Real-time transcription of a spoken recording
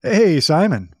Hey,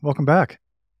 Simon, welcome back.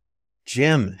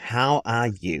 Jim, how are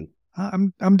you?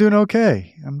 I'm doing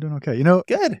okay. I'm doing okay.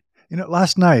 Good.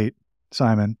 Last night,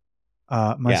 Simon,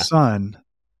 my Yeah. son,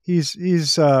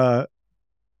 he's about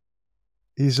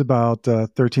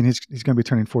 13. He's going to be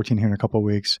turning 14 here in a couple of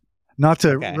weeks. Not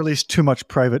to Okay. release too much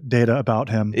private data about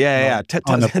him Yeah.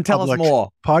 on the Tell us public more.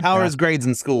 How are podcast, his grades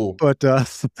in school? but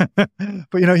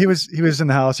he was in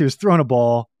the house. He was throwing a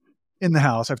ball in the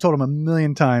house. I've told him a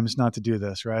million times not to do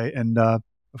this, right? And of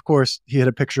course, he hit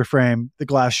a picture frame. The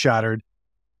glass shattered.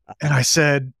 And I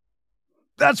said,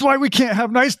 that's why we can't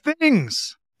have nice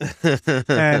things.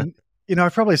 And,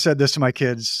 I've probably said this to my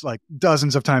kids like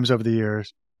dozens of times over the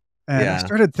years. And I Yeah.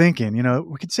 started thinking,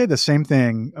 we could say the same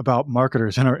thing about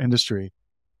marketers in our industry,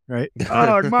 right?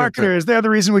 Oh, marketers, they're the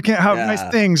reason we can't have nice Yeah.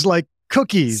 things like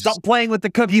cookies. Stop playing with the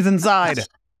cookies inside.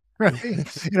 Right?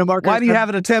 Marketers. Why do you have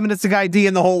a deterministic ID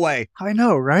in the hallway? I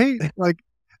know, right? Like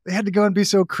they had to go and be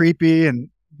so creepy and,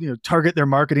 target their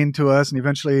marketing to us. And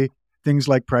eventually things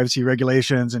like privacy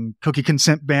regulations and cookie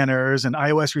consent banners and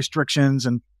iOS restrictions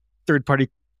and third-party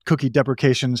cookie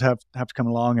deprecations have to come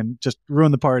along and just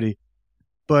ruin the party.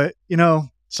 But,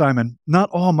 Simon, not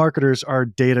all marketers are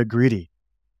data greedy.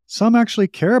 Some actually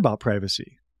care about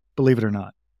privacy, believe it or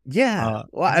not. Yeah.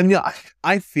 Well, I mean,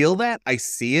 I feel that. I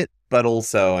see it. But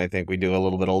also, I think we do a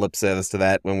little bit of lip service to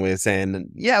that when we're saying,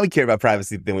 yeah, we care about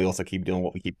privacy, but then we also keep doing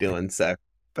what we keep doing. So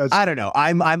I don't know.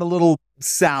 I'm a little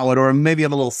soured, or maybe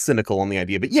I'm a little cynical on the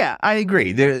idea. But yeah, I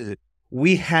agree.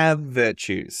 We have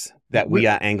virtues that we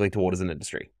are angling toward as an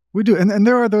industry. We do. And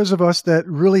there are those of us that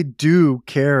really do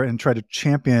care and try to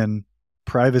champion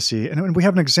privacy. And we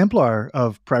have an exemplar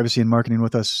of privacy and marketing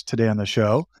with us today on the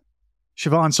show.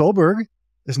 Siobhan Solberg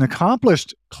is an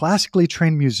accomplished classically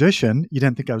trained musician. You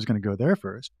didn't think I was going to go there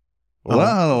first.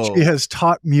 Whoa. She has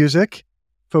taught music,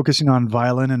 focusing on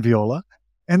violin and viola.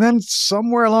 And then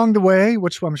somewhere along the way,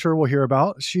 which I'm sure we'll hear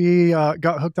about, she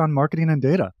got hooked on marketing and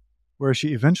data, where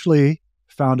she eventually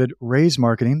founded Raise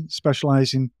Marketing,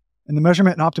 specializing in the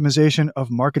measurement and optimization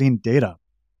of marketing data.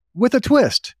 With a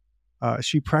twist,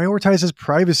 she prioritizes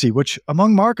privacy, which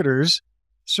among marketers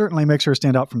certainly makes her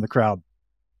stand out from the crowd.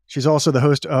 She's also the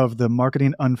host of the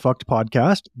Marketing Unfucked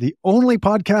podcast, the only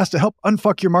podcast to help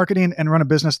unfuck your marketing and run a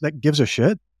business that gives a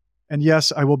shit. And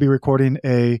yes, I will be recording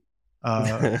a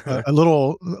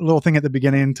little thing at the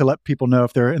beginning to let people know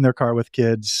if they're in their car with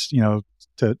kids,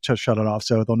 to just shut it off,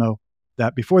 so they'll know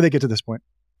that before they get to this point.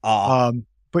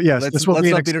 But yes, let's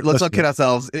not kid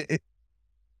ourselves.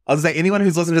 I'll say anyone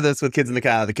who's listening to this with kids in the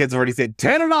car, the kids already said,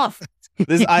 "Turn it off."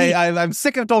 I'm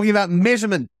sick of talking about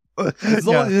measurement.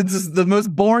 It's just the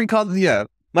most boring content. Yeah,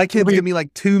 my kids give me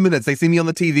like 2 minutes. They see me on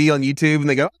the TV on YouTube and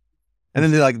they go, and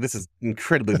then they're like, "This is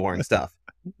incredibly boring stuff."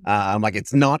 I'm like,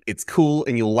 "It's not. It's cool,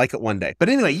 and you'll like it one day." But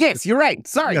anyway, yes, you're right.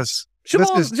 Sorry. Yes,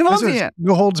 Siobhan's here.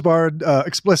 No holds barred,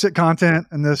 explicit content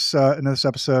in this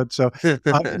episode. So,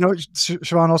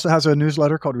 Siobhan also has a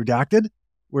newsletter called Redacted,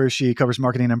 where she covers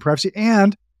marketing and privacy,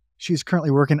 and she's currently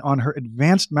working on her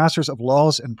Advanced Masters of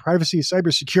Laws in Privacy,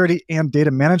 Cybersecurity, and Data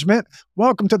Management.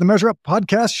 Welcome to the Measure Up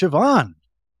podcast, Siobhan.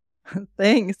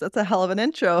 Thanks. That's a hell of an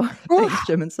intro. Thanks,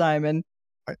 Jim and Simon.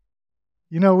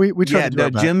 We try to do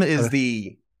our best. Jim is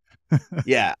the...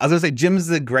 Yeah, I was going to say, Jim's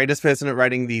the greatest person at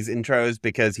writing these intros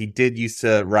because he did used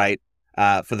to write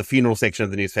for the funeral section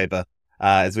of the newspaper,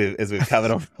 as we've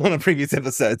covered on a previous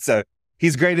episode. So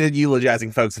he's great at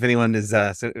eulogizing folks if anyone's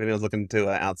looking to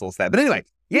outsource that. But anyway,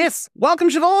 yes, welcome,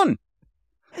 Siobhan.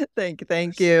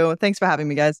 Thank you. Thanks for having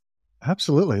me, guys.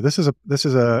 Absolutely. This is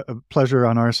a pleasure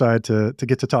on our side to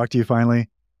get to talk to you finally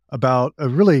about a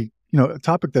really, a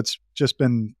topic that's just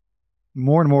been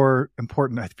more and more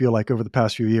important, I feel like, over the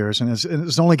past few years, and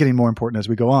it's only getting more important as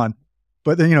we go on.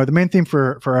 But then, the main theme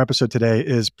for our episode today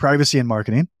is privacy and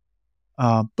marketing.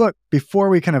 But before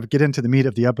we kind of get into the meat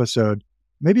of the episode,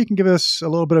 maybe you can give us a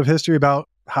little bit of history about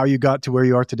how you got to where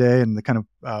you are today and the kind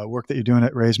of work that you're doing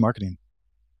at Raise Marketing.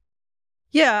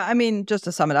 Yeah, I mean, just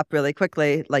to sum it up really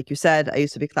quickly, like you said, I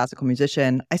used to be a classical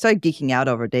musician. I started geeking out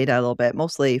over data a little bit,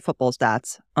 mostly football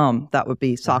stats. That would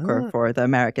be soccer for the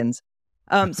Americans.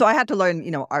 So I had to learn,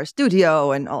 our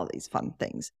studio and all these fun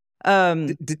things.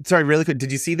 Sorry, really quick. Did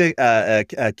you see the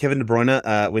Kevin De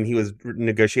Bruyne when he was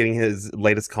negotiating his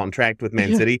latest contract with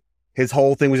Man City? His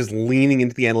whole thing was just leaning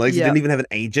into the analytics. He didn't even have an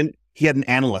agent. He had an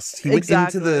analyst. He went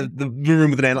into the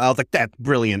room with an analyst. I was like, that's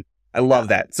brilliant. I love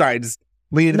that. Sorry, just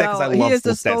lean into that because I love he is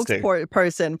the stats too.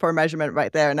 spokesperson for measurement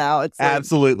right there now. It's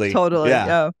absolutely totally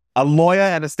a lawyer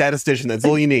and a statistician. That's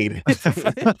all you need.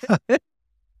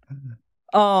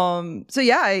 So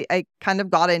yeah, I kind of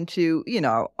got into,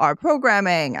 our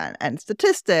programming and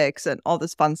statistics and all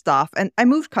this fun stuff. And I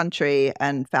moved country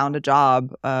and found a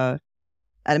job at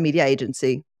a media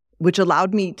agency, which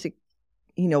allowed me to,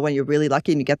 when you're really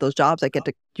lucky and you get those jobs,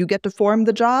 you get to form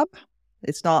the job.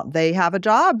 It's not they have a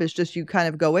job. It's just you kind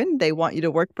of go in, they want you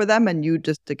to work for them, and you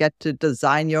just to get to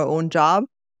design your own job.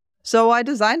 So I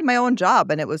designed my own job,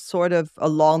 and it was sort of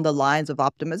along the lines of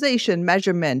optimization,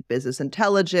 measurement, business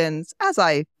intelligence, as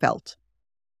I felt,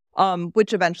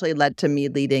 which eventually led to me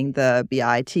leading the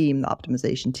BI team, the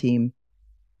optimization team.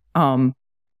 And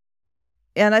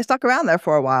I stuck around there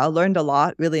for a while, learned a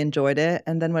lot, really enjoyed it,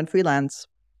 and then went freelance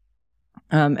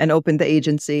and opened the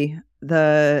agency.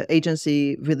 The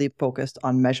agency really focused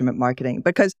on measurement marketing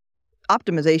because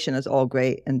optimization is all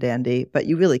great and dandy, but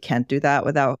you really can't do that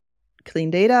without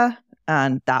clean data,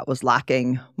 and that was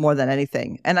lacking more than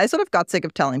anything. And I sort of got sick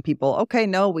of telling people, okay,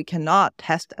 no, we cannot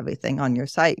test everything on your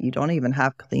site. You don't even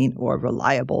have clean or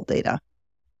reliable data.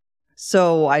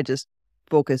 So I just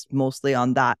focused mostly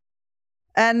on that.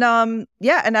 And and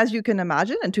as you can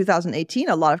imagine, in 2018,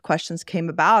 a lot of questions came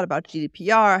about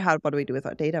GDPR. What do we do with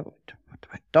our data? What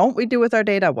don't we do with our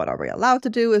data? What are we allowed to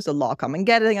do? Is the law coming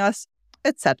getting us,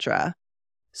 etc.?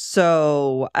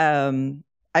 So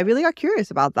I really got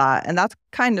curious about that. And that's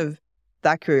kind of,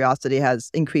 that curiosity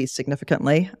has increased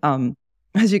significantly,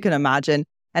 as you can imagine.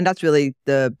 And that's really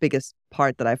the biggest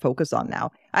part that I focus on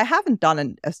now. I haven't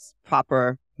done a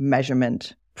proper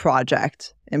measurement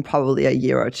project in probably a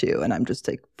year or two. And I'm just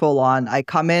like full on. I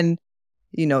come in,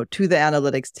 to the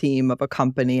analytics team of a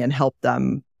company and help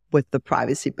them with the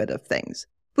privacy bit of things,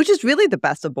 which is really the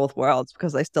best of both worlds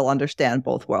because I still understand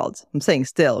both worlds. I'm saying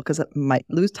still because it might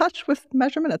lose touch with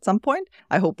measurement at some point.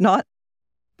 I hope not.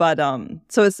 But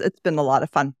so it's been a lot of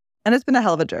fun, and it's been a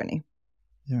hell of a journey.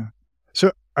 Yeah.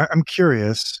 So I'm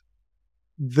curious.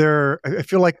 I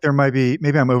feel like there might be,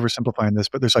 maybe I'm oversimplifying this,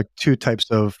 but there's like two types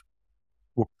of,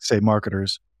 we'll say,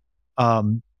 marketers.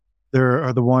 There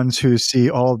are the ones who see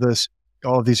all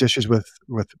of these issues with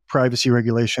privacy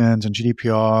regulations and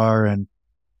GDPR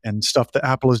and stuff that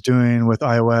Apple is doing with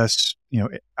iOS,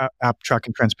 app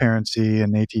tracking transparency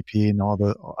and ATP and all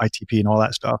the ITP and all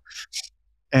that stuff.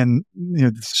 And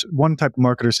this one type of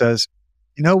marketer says,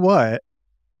 you know what,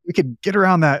 we could get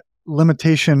around that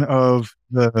limitation of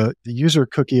the user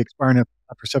cookie expiring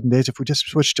after 7 days if we just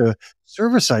switch to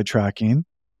server-side tracking,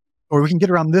 or we can get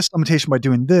around this limitation by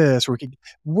doing this, or we can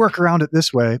work around it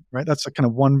this way, right? That's kind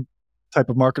of one type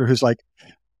of marketer who's like,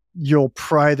 you'll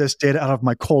pry this data out of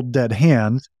my cold, dead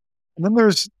hands. And then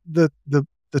there's the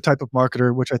type of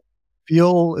marketer, which I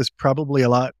feel is probably a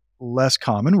lot less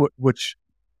common, which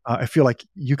I feel like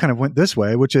you kind of went this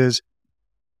way, which is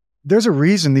there's a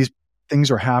reason these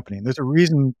things are happening. There's a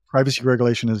reason privacy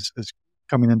regulation is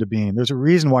coming into being. There's a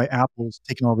reason why Apple's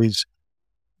taking all these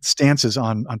stances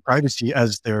on privacy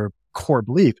as their core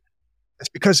belief. It's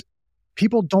because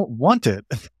people don't want it.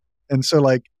 And so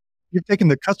like you've taken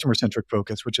the customer-centric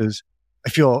focus, which is, I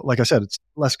feel, like I said, it's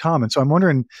less common. So I'm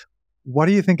wondering, what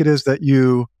do you think it is that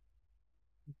you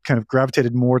kind of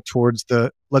gravitated more towards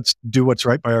the let's do what's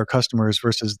right by our customers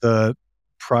versus the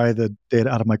pry the data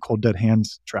out of my cold dead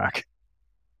hands track?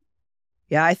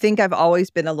 Yeah, I think I've always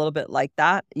been a little bit like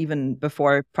that, even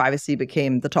before privacy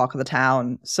became the talk of the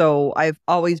town. So I've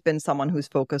always been someone who's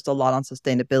focused a lot on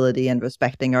sustainability and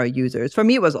respecting our users. For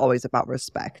me, it was always about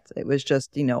respect. It was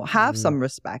just, have some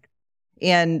respect.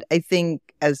 And I think,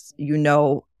 as you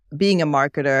know, being a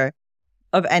marketer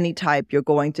of any type, you're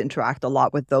going to interact a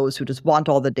lot with those who just want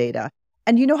all the data.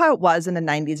 And you know how it was in the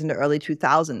 90s and the early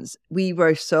 2000s? We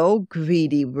were so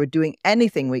greedy. We were doing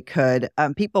anything we could.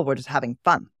 People were just having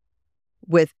fun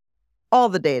with all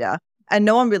the data, and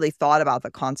no one really thought about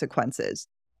the consequences.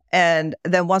 And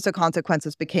then once the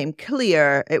consequences became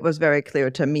clear, it was very clear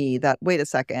to me that, wait a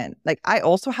second, like I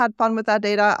also had fun with that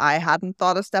data. I hadn't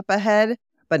thought a step ahead,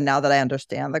 but now that I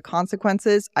understand the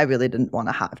consequences, I really didn't want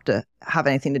to have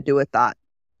anything to do with that.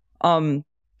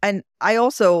 And I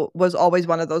also was always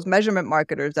one of those measurement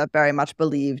marketers that very much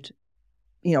believed,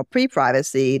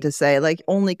 pre-privacy, to say like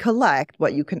only collect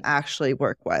what you can actually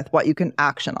work with, what you can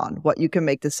action on, what you can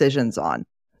make decisions on.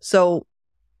 So,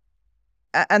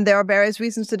 and there are various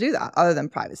reasons to do that other than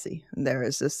privacy. And there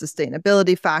is a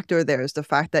sustainability factor. There is the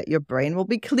fact that your brain will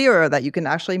be clearer, that you can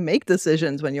actually make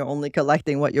decisions when you're only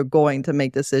collecting what you're going to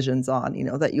make decisions on,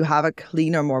 that you have a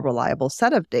cleaner, more reliable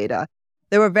set of data.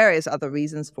 There were various other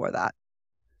reasons for that.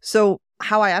 So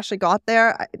how I actually got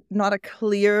there, not a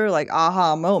clear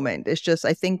aha moment. It's just,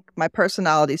 I think my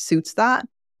personality suits that.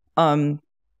 And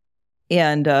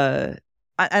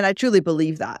I truly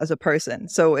believe that as a person.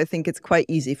 So I think it's quite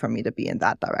easy for me to be in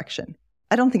that direction.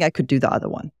 I don't think I could do the other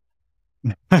one.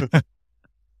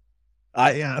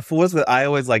 I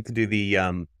always like to do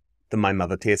the my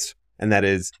mother test, and that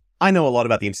is, I know a lot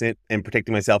about the internet and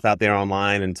protecting myself out there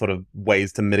online and sort of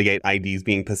ways to mitigate IDs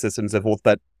being persistent and so forth,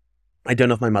 but I don't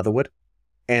know if my mother would.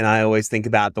 And I always think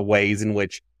about the ways in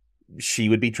which she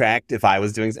would be tracked if I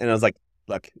was doing, and I was like,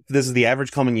 look, if this is the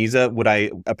average common user, would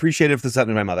I appreciate it if this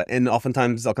happened to my mother? And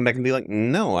oftentimes I'll come back and be like,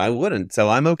 no, I wouldn't. So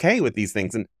I'm okay with these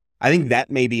things. And I think that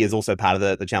maybe is also part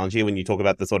of the challenge here when you talk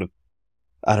about the sort of,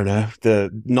 I don't know, the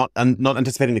not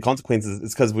anticipating the consequences.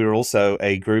 It's because we're also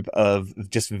a group of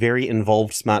just very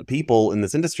involved, smart people in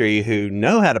this industry who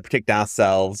know how to protect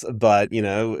ourselves. But, you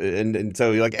know, and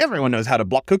so like everyone knows how to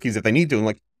block cookies if they need to. And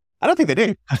like, I don't think they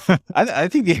do. I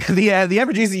think the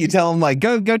average user, you tell them like,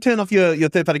 go turn off your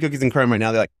third-party cookies in Chrome right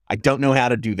now. They're like, I don't know how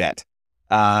to do that.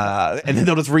 And then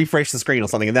they'll just refresh the screen or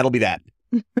something, and that'll be that.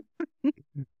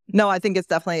 No, I think it's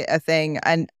definitely a thing.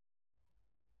 And,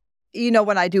 you know,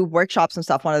 when I do workshops and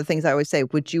stuff, one of the things I always say,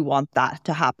 would you want that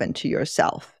to happen to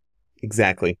yourself?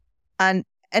 Exactly. And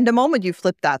the moment you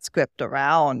flip that script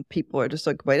around, people are just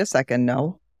like, wait a second,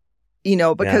 no. You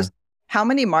know, because how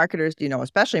many marketers do you know,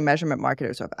 especially measurement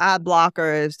marketers, who have ad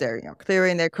blockers, they're, you know,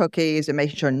 clearing their cookies and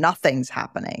making sure nothing's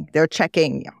happening. They're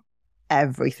checking, you know,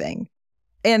 everything.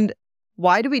 And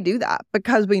why do we do that?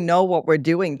 Because we know what we're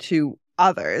doing to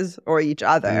others or each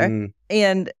other,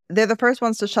 and they're the first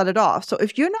ones to shut it off. So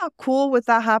if you're not cool with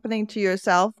that happening to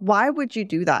yourself, why would you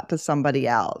do that to somebody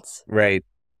else? Right.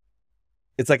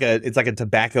 It's like a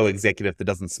tobacco executive that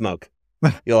doesn't smoke.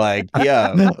 You're like,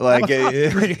 yeah, like,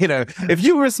 you know, if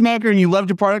you were a smoker and you loved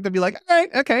your product, I'd be like, all right,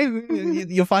 okay,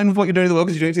 you're fine with what you're doing in the world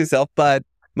because you're doing it to yourself. But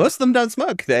most of them don't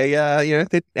smoke. They, you know,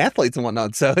 they're athletes and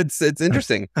whatnot. So it's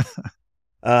interesting.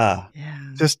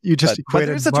 Just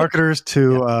equated marketers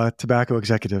to tobacco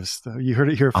executives. You heard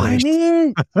it here first. I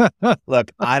mean, look,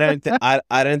 I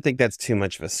don't think that's too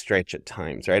much of a stretch at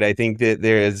times, right? I think that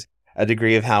there is a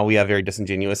degree of how we are very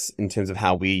disingenuous in terms of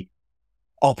how we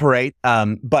operate.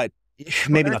 But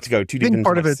maybe not to go too deep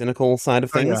into the cynical side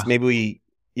of things. Maybe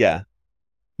No,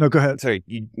 go ahead. Sorry,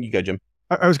 you go, Jim.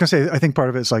 I was gonna say, I think part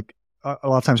of it is like a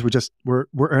lot of times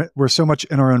we're so much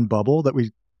in our own bubble that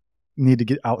we need to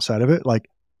get outside of it. Like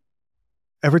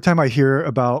every time I hear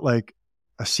about like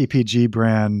a CPG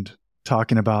brand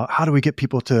talking about how do we get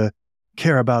people to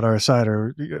care about our site,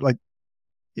 or like,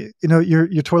 you know, your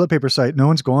toilet paper site, no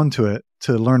one's going to it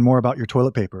to learn more about your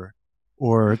toilet paper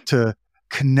or to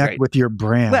connect with your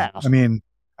brand. Well, I mean,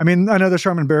 I know the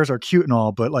Charmin bears are cute and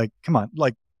all, but like, come on,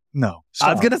 like, no. Stop.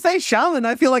 I was gonna say Charmin.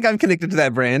 I feel like I'm connected to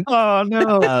that brand. Oh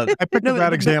no, I picked a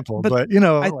bad example, but you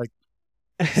know,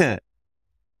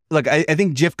 Look, I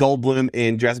think Jeff Goldblum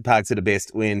in Jurassic Park said it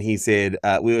best when he said,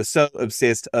 we were so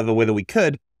obsessed over whether we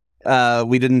could,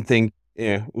 we didn't think,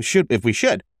 you know, we should, if we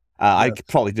should. I could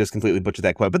probably just completely butcher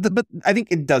that quote, but I think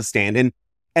it does stand.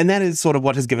 And that is sort of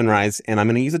what has given rise, and I'm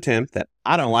going to use a term that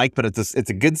I don't like, but it's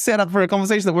a good setup for a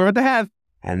conversation that we're about to have,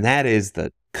 and that is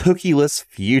the cookieless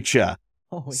future.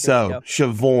 So,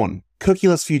 Siobhan,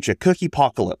 cookieless future, cookie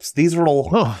apocalypse. These are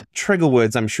all trigger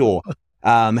words, I'm sure.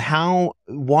 How,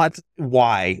 what,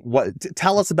 why, what,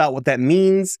 tell us about what that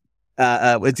means.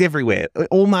 It's everywhere.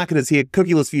 All marketers here,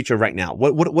 cookieless future right now.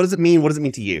 What does it mean? What does it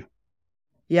mean to you?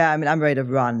 Yeah, I mean, I'm ready to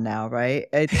run now, right?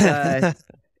 It's,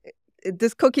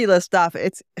 this cookieless stuff,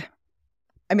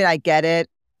 I mean, I get it.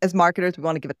 As marketers, we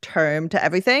want to give a term to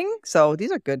everything. So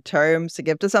these are good terms to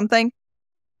give to something.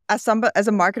 As a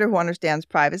marketer who understands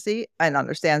privacy and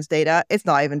understands data, it's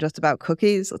not even just about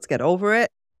cookies. Let's get over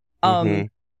it.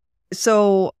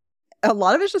 So a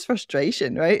lot of it's just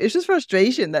frustration, right? It's just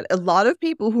frustration that a lot of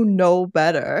people who know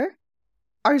better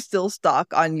are still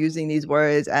stuck on using these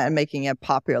words and making it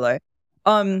popular.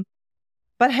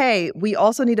 But hey, we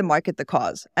also need to market the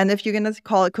cause. And if you're going to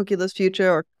call it cookieless future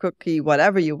or cookie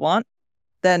whatever you want,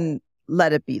 then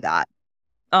let it be that.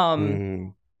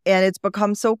 And it's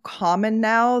become so common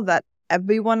now that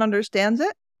everyone understands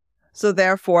it. So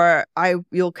therefore,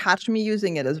 you'll catch me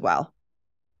using it as well.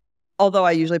 Although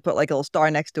I usually put like a little star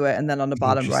next to it and then on the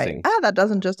bottom right, that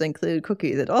doesn't just include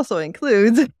cookies. It also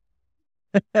includes.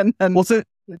 And then, well, so,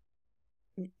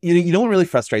 you know what really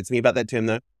frustrates me about that term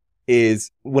though, is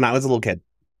when I was a little kid,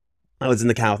 I was in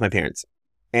the car with my parents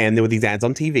and there were these ads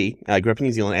on TV. I grew up in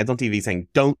New Zealand, ads on TV saying,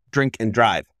 don't drink and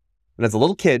drive. And as a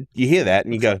little kid, you hear that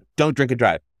and you go, don't drink and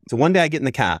drive. So one day I get in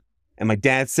the car and my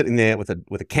dad's sitting there with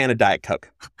a can of Diet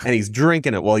Coke and he's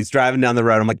drinking it while he's driving down the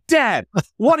road. I'm like, Dad,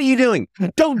 what are you doing?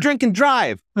 Don't drink and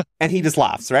drive. And he just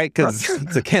laughs, right? Because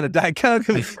it's a can of Diet Coke.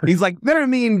 He's like, they don't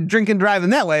mean drink and drive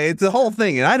in that way. It's the whole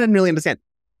thing. And I didn't really understand.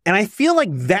 And I feel like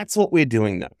that's what we're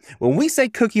doing now. When we say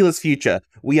cookieless future,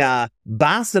 we are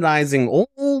bastardizing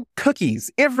all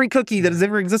cookies. Every cookie that has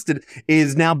ever existed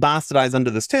is now bastardized under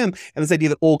this term, and this idea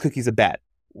that all cookies are bad.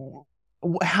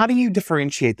 How do you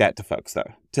differentiate that to folks,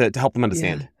 though, to help them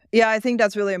understand? Yeah, I think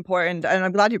that's really important. And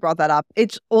I'm glad you brought that up.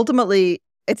 It's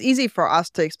easy for us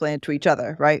to explain it to each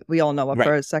other, right? We all know what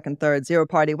first, second, third, zero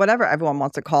party, whatever everyone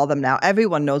wants to call them now.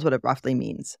 Everyone knows what it roughly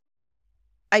means.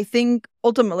 I think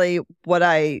ultimately what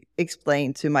I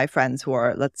explain to my friends who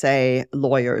are, let's say,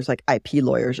 lawyers, like IP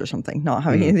lawyers or something, not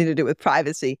having anything to do with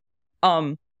privacy,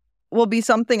 will be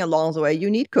something along the way. You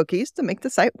need cookies to make the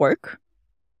site work.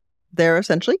 They're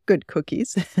essentially good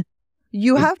cookies.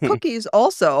 You have cookies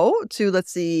also to,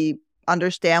 let's see,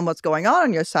 understand what's going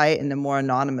on your site in a more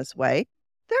anonymous way.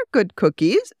 They're good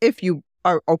cookies if you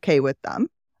are okay with them.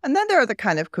 And then there are the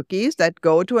kind of cookies that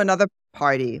go to another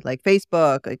party, like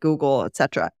Facebook, like Google,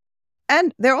 etc.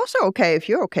 And they're also okay if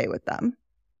you're okay with them.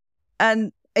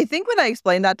 And I think when I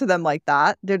explain that to them like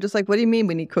that, they're just like, what do you mean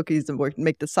we need cookies to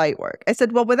make the site work? I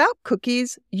said, well, without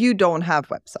cookies, you don't have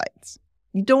websites.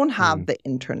 You don't have the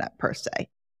internet per se.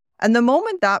 And the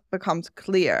moment that becomes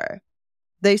clear,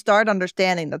 they start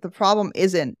understanding that the problem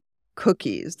isn't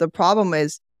cookies. The problem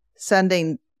is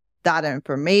sending that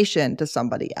information to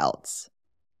somebody else.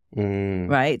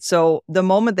 Right? So the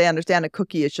moment they understand a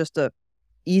cookie is just a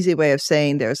easy way of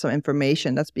saying there's some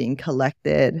information that's being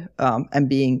collected and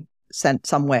being sent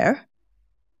somewhere,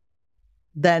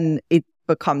 then it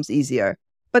becomes easier.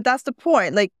 But that's the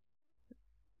point. Like,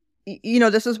 you know,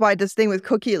 this is why this thing with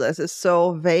cookieless is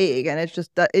so vague, and it's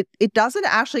just that it doesn't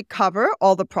actually cover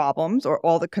all the problems or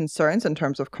all the concerns in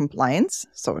terms of compliance.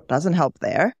 So it doesn't help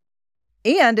there.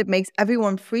 And it makes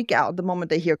everyone freak out the moment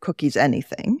they hear cookies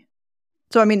anything.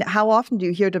 So, I mean, how often do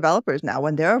you hear developers now,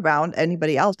 when they're around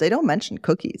anybody else, they don't mention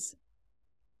cookies?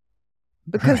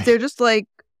 Because they're just like,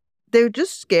 they're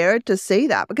just scared to say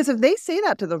that. Because if they say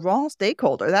that to the wrong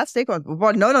stakeholder, that stakeholder,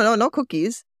 well, no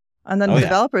cookies. And then the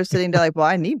developer's sitting there like, well,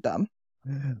 I need them.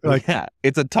 Like,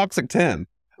 it's a toxic term.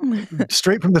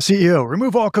 Straight from the CEO,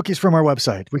 remove all cookies from our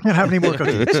website. We can't have any more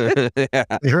cookies.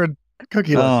 We heard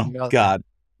cookie. Oh, God.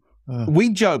 We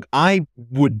joke, I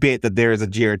would bet that there is a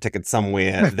Jira ticket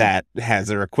somewhere that has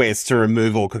a request to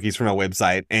remove all cookies from our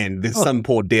website, and there's some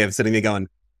poor dev sitting there going,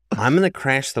 I'm going to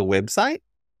crash the website?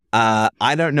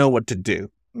 I don't know what to do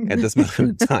at this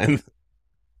moment in time.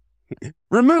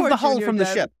 Remove the whole from the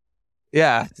ship.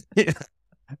 Yeah.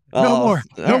 No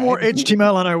more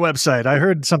HTML on our website. I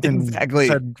heard something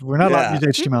said we're not allowed to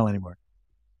use HTML anymore.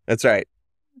 That's right.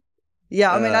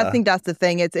 Yeah, I mean, I think that's the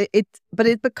thing. But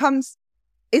it becomes,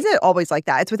 isn't it always like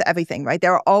that? It's with everything, right?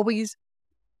 There are always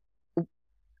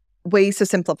ways to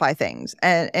simplify things.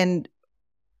 And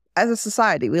as a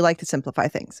society, we like to simplify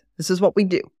things. This is what we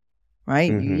do,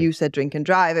 right? You said drink and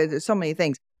drive. There's so many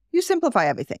things. You simplify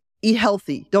everything. Eat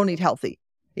healthy. Don't eat healthy.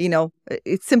 You know,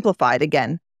 it's simplified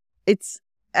again. It's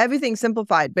everything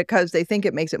simplified because they think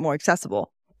it makes it more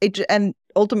accessible. And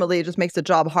ultimately, it just makes the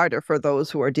job harder for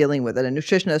those who are dealing with it. A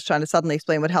nutritionist trying to suddenly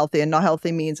explain what healthy and not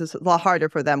healthy means is a lot harder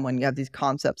for them when you have these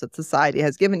concepts that society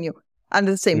has given you. And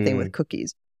the same thing with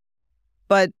cookies.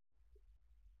 But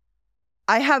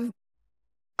I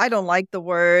don't like the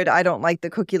word. I don't like the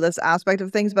cookieless aspect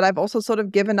of things, but I've also sort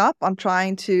of given up on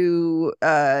trying to,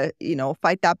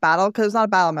 fight that battle, because it's not a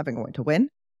battle I'm ever going to win.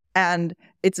 And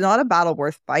it's not a battle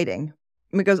worth fighting,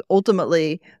 because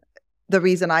ultimately the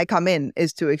reason I come in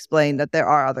is to explain that there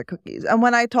are other cookies. And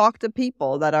when I talk to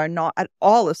people that are not at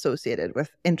all associated with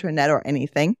internet or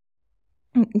anything,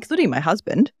 including my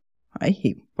husband, right?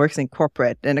 He works in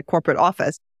a corporate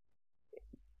office.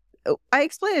 I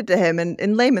explain it to him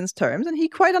in layman's terms, and he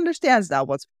quite understands now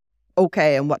what's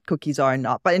okay and what cookies are and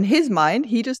not. But in his mind,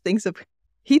 he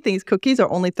thinks cookies are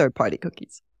only third-party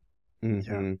cookies.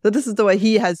 So this is the way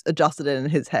he has adjusted it in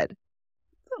his head.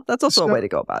 So that's also a way to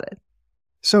go about it.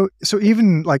 So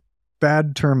even like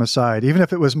bad term aside, even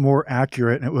if it was more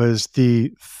accurate and it was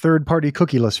the third-party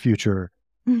cookieless future,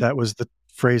 that was the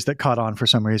phrase that caught on for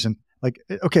some reason. Like,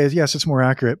 okay, yes, it's more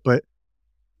accurate, but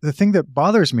the thing that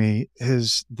bothers me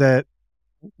is that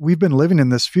we've been living in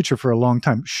this future for a long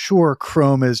time. Sure,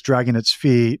 Chrome is dragging its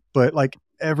feet, but like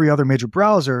every other major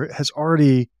browser has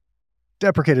already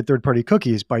deprecated third-party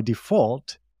cookies by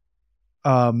default.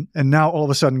 And now all of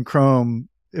a sudden Chrome,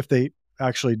 if they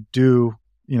actually do,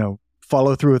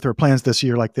 follow through with their plans this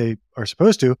year like they are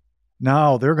supposed to,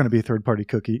 now they're going to be third-party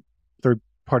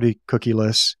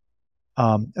cookieless.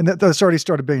 And that's already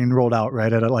started being rolled out,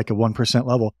 right, at like a 1%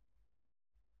 level.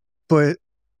 But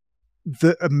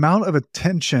the amount of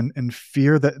attention and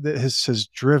fear that this has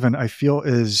driven, I feel,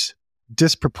 is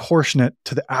disproportionate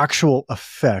to the actual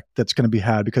effect that's going to be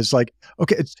had. Because like,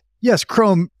 okay, yes,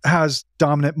 Chrome has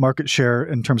dominant market share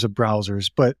in terms of browsers,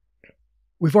 but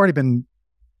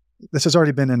this has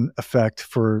already been in effect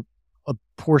for a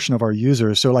portion of our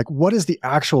users. So like, what is the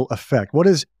actual effect? What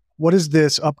is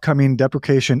this upcoming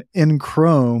deprecation in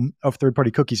Chrome of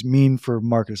third-party cookies mean for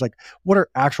marketers? Like, what are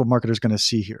actual marketers going to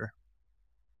see here?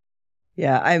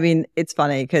 Yeah, I mean, it's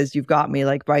funny because you've got me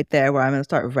like right there where I'm going to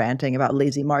start ranting about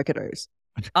lazy marketers.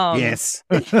 Yes.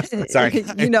 Sorry.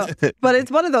 But it's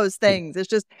one of those things. It's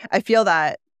just, I feel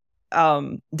that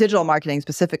digital marketing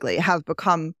specifically has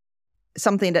become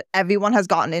something that everyone has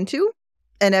gotten into,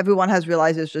 and everyone has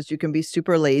realized it's just, you can be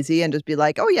super lazy and just be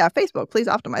like, oh yeah, Facebook, please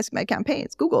optimize my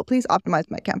campaigns. Google, please optimize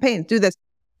my campaigns. Do this.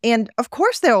 And of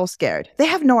course they're all scared. They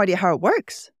have no idea how it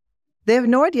works. They have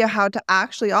no idea how to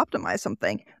actually optimize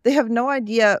something. They have no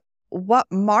idea what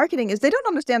marketing is. They don't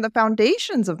understand the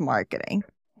foundations of marketing.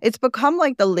 It's become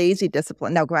like the lazy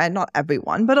discipline. Now, granted, not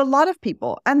everyone, but a lot of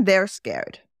people, and they're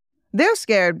scared. They're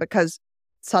scared because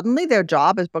suddenly their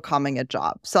job is becoming a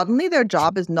job. Suddenly their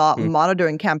job is not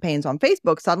monitoring campaigns on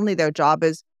Facebook. Suddenly their job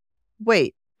is,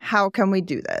 wait, how can we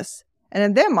do this? And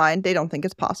in their mind, they don't think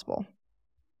it's possible.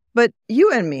 But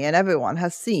you and me and everyone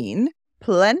has seen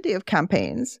plenty of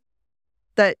campaigns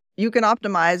that you can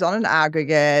optimize on an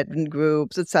aggregate and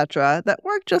groups, etc., that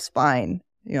work just fine.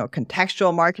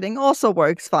 Contextual marketing also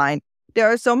works fine.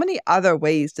 There are so many other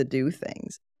ways to do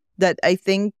things that I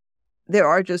think there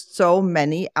are just so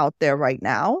many out there right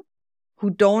now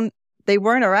they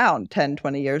weren't around 10,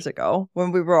 20 years ago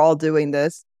when we were all doing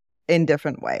this in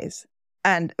different ways.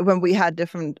 And when we had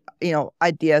different,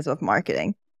 ideas of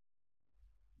marketing.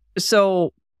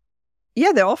 So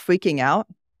yeah, they're all freaking out,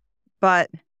 but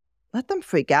let them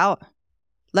freak out.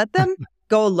 Let them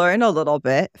go learn a little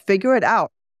bit, figure it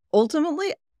out.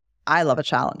 Ultimately, I love a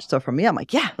challenge. So for me, I'm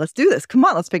like, yeah, let's do this. Come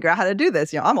on, let's figure out how to do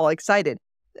this. I'm all excited.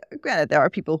 Granted, there are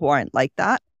people who aren't like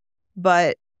that,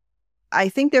 but I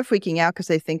think they're freaking out because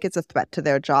they think it's a threat to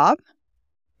their job.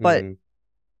 But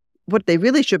what they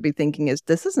really should be thinking is,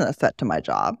 this isn't a threat to my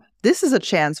job. This is a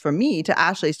chance for me to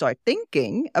actually start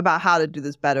thinking about how to do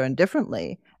this better and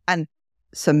differently and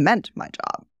cement my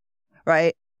job,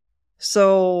 right?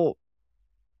 So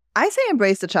I say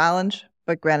embrace the challenge,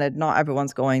 but granted, not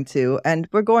everyone's going to. And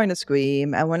we're going to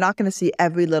scream, and we're not going to see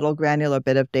every little granular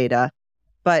bit of data.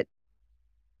 But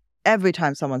every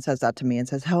time someone says that to me and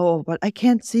says, oh, but I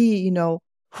can't see,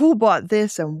 who bought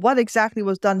this and what exactly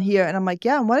was done here. And I'm like,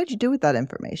 yeah, and what did you do with that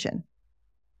information?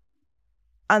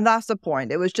 And that's the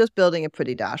point. It was just building a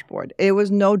pretty dashboard. It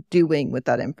was no doing with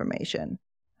that information.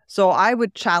 So I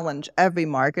would challenge every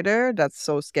marketer that's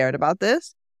so scared about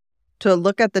this to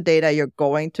look at the data you're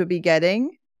going to be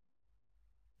getting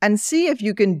and see if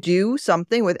you can do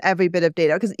something with every bit of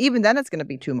data, because even then it's going to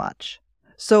be too much.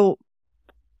 So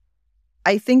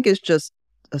I think it's just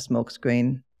a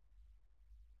smokescreen.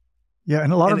 Yeah,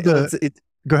 and a lot of the...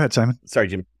 Go ahead, Simon. Sorry,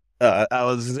 Jim. I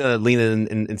was going to lean in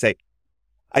and say,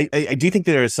 I do think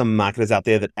there are some marketers out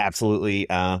there that absolutely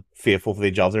are fearful for their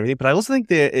jobs and everything, but I also think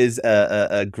there is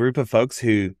a group of folks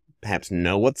who perhaps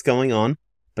know what's going on,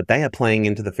 but they are playing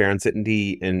into the fear,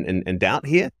 uncertainty, and doubt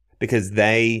here because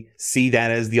they see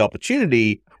that as the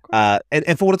opportunity.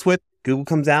 And for what it's worth, Google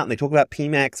comes out and they talk about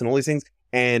PMAX and all these things.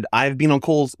 And I've been on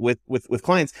calls with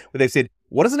clients where they've said,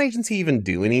 what does an agency even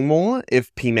do anymore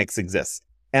if PMAX exists?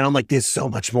 And I'm like, there's so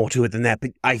much more to it than that.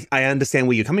 But I understand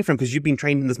where you're coming from because you've been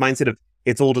trained in this mindset of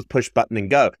it's all just push button and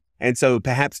go. And so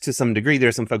perhaps to some degree, there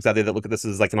are some folks out there that look at this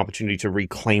as like an opportunity to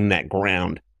reclaim that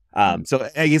ground. So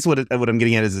I guess what I'm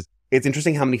getting at is it's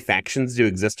interesting how many factions do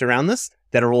exist around this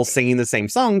that are all singing the same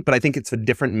song, but I think it's for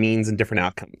different means and different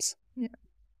outcomes. Yeah,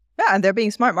 and they're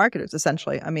being smart marketers,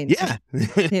 essentially. I mean, yeah.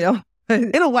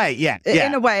 In a way, yeah.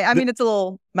 In a way. I mean, it's a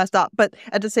little messed up, but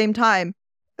at the same time,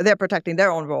 they're protecting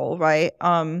their own role, right?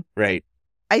 Right.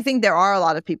 I think there are a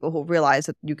lot of people who realize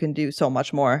that you can do so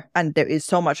much more, and there is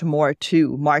so much more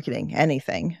to marketing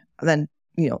anything than,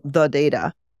 the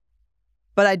data.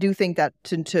 But I do think that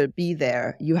to be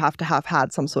there, you have to have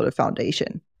had some sort of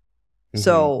foundation. Mm-hmm.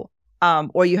 So,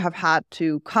 or you have had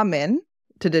to come in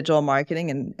to digital marketing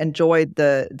and enjoy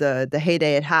the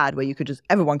heyday it had where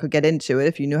everyone could get into it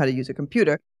if you knew how to use a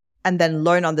computer and then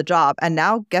learn on the job. And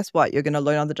now guess what? You're going to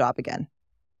learn on the job again.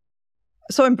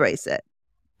 So embrace it.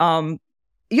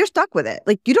 You're stuck with it.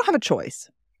 Like, you don't have a choice.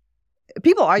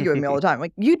 People argue with me all the time.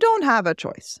 Like, you don't have a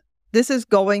choice. This is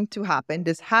going to happen.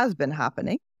 This has been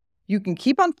happening. You can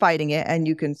keep on fighting it and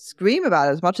you can scream about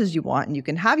it as much as you want and you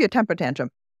can have your temper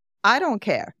tantrum. I don't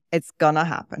care. It's gonna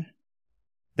happen.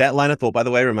 That line of thought, by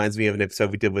the way, reminds me of an episode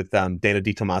we did with Dana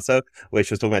DiTomaso, where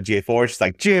she was talking about GA4. She's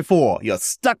like, GA4, you're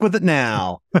stuck with it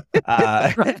now.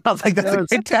 I was like, that's a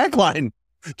great tagline.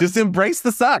 Just embrace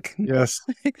the suck. Yes,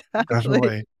 Exactly.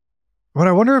 definitely. But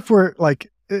I wonder if we're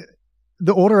like,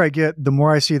 the older I get, the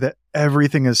more I see that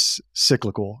everything is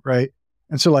cyclical, right?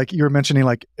 And so like you were mentioning,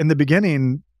 like in the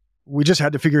beginning, we just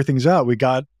had to figure things out. We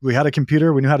had a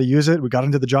computer, we knew how to use it, we got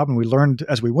into the job and we learned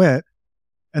as we went.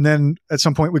 And then at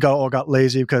some point we all got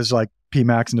lazy because like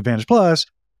PMax and Advantage Plus.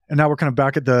 And now we're kind of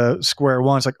back at the square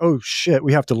one. It's like, oh shit,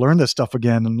 we have to learn this stuff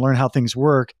again and learn how things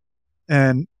work.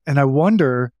 And I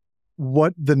wonder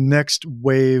what the next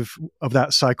wave of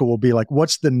that cycle will be. Like,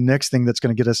 what's the next thing that's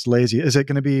going to get us lazy? Is it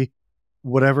going to be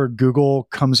whatever Google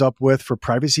comes up with for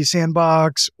Privacy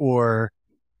Sandbox? Or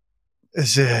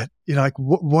is it, like,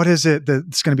 what is it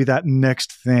that's going to be that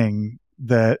next thing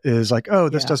that is like, oh,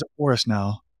 this does it for us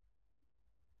now?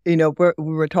 We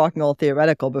were talking all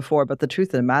theoretical before, but the truth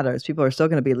of the matter is people are still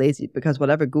going to be lazy because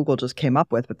whatever Google just came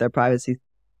up with their Privacy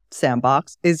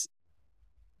Sandbox is,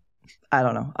 I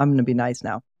don't know. I'm going to be nice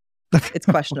now. It's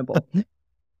questionable.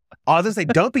 I was going to say,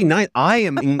 don't be nice. I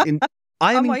am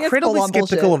incredibly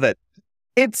skeptical of it.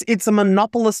 It's a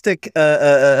monopolistic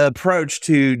approach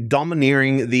to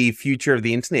domineering the future of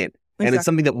the internet. Exactly. And it's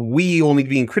something that we all need to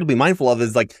be incredibly mindful of.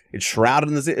 Is like, it's shrouded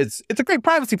in this. It's a great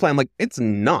privacy play. I'm like, it's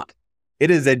not. It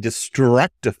is a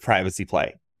destructive privacy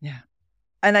play. Yeah.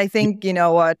 And I think,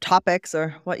 topics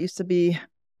or what used to be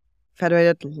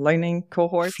federated learning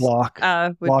cohorts. Flock.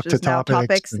 Which Flock is to now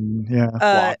topics. And,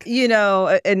 Flock.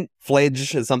 And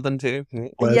Fledge is something too.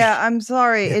 Fledge. Yeah, I'm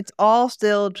sorry. It's all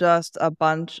still just a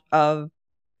bunch of,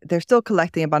 they're still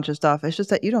collecting a bunch of stuff. It's just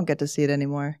that you don't get to see it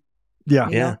anymore. Yeah.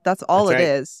 You know? That's all it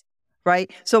is.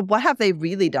 Right. So what have they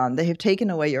really done? They have taken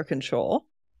away your control.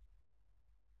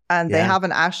 And they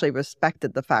haven't actually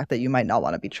respected the fact that you might not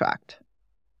want to be tracked.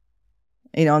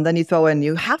 And then you throw in,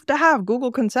 you have to have Google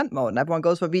consent mode. And everyone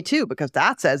goes for V2 because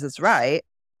that says it's right.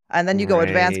 And then you go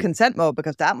advanced consent mode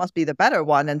because that must be the better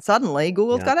one. And suddenly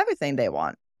Google's got everything they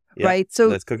want. Yeah. Right. So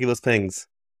that's cookieless pings.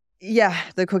 Yeah,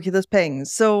 the cookieless pings.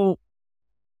 So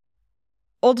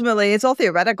ultimately, it's all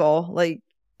theoretical. Like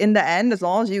in the end, as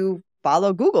long as you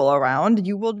follow Google around,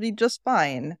 you will be just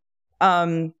fine.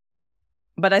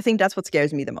 But I think that's what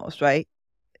scares me the most, right?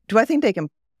 Do I think they can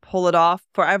pull it off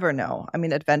forever? No. I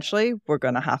mean, eventually, we're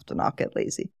going to have to not get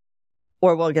lazy.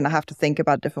 Or we're going to have to think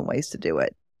about different ways to do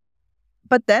it.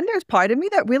 But then there's part of me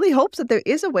that really hopes that there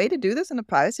is a way to do this in a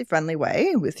privacy-friendly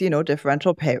way with,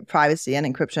 differential privacy and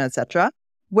encryption, etc.,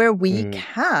 where we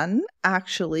can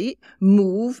actually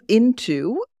move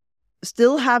into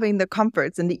still having the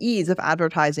comforts and the ease of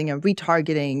advertising and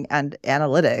retargeting and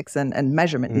analytics and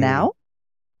measurement now,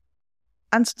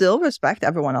 and still respect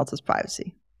everyone else's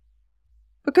privacy.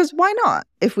 Because why not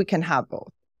if we can have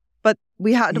both? But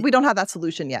we don't have that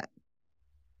solution yet.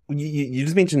 You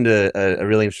just mentioned a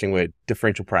really interesting word,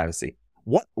 differential privacy.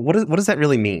 What does that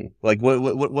really mean? Like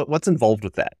what's involved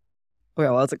with that?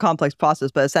 Well, it's a complex process,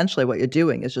 but essentially what you're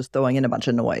doing is just throwing in a bunch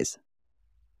of noise.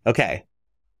 Okay.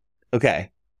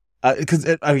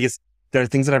 Because I guess there are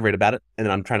things that I've read about it, and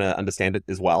I'm trying to understand it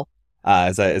as well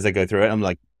as I go through it. I'm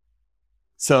like,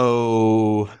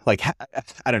 so like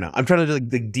I don't know. I'm trying to like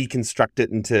deconstruct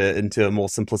it into a more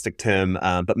simplistic term,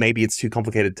 but maybe it's too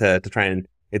complicated to try and.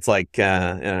 It's like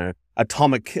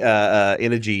atomic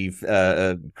energy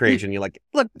creation. You're like,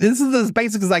 look, this is as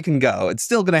basic as I can go. It's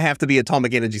still going to have to be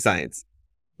atomic energy science.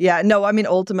 Yeah, no, I mean,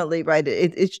 ultimately, right,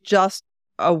 it's just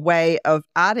a way of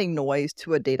adding noise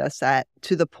to a data set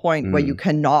to the point where you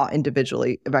cannot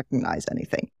individually recognize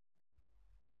anything.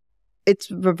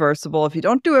 It's reversible. If you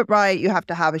don't do it right, you have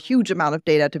to have a huge amount of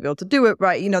data to be able to do it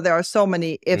right. There are so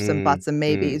many ifs and buts and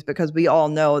maybes because we all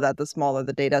know that the smaller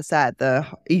the data set, the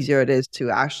easier it is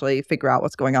to actually figure out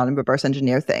what's going on and reverse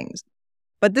engineer things.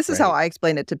 But this is how I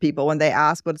explain it to people when they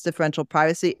ask what is differential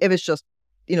privacy. If it's just,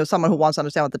 someone who wants to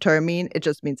understand what the term means, it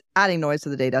just means adding noise to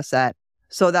the data set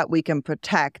so that we can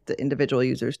protect the individual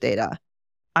user's data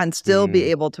and still be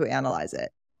able to analyze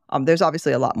it. There's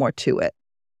obviously a lot more to it.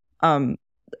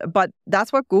 But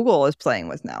that's what Google is playing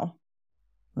with now.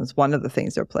 That's one of the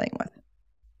things they're playing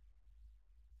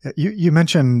with. You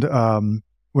mentioned when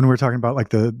we were talking about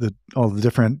like all the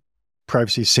different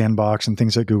privacy sandbox and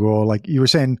things at Google, like you were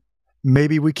saying,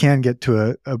 maybe we can get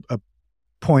to a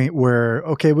point where,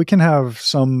 okay, we can have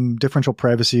some differential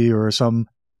privacy or some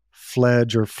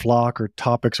Fledge or Flock or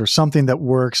topics or something that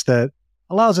works that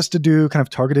allows us to do kind of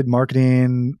targeted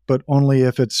marketing, but only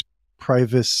if it's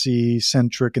privacy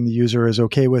centric and the user is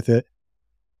okay with it.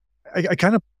 I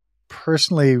kind of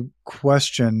personally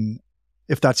question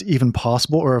if that's even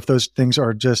possible or if those things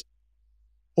are just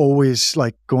always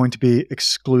like going to be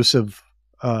exclusive,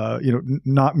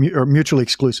 not or mutually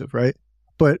exclusive, right?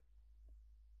 But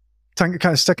kind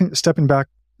of stepping back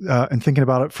and thinking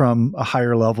about it from a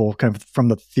higher level, kind of from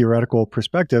the theoretical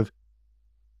perspective,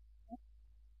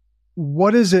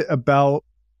 what is it about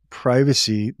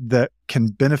privacy that can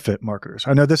benefit marketers?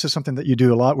 I know this is something that you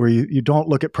do a lot, where you don't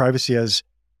look at privacy as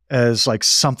like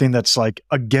something that's like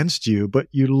against you, but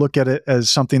you look at it as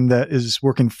something that is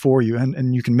working for you,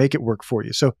 and you can make it work for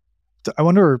you. So I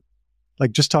wonder,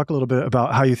 like, just talk a little bit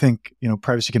about how you think,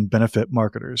 privacy can benefit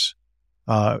marketers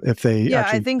if they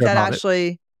actually. I think that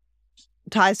actually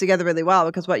ties together really well,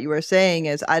 because what you were saying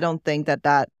is, I don't think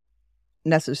that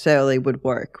necessarily would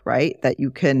work, right? That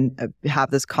you can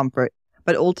have this comfort.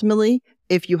 But ultimately,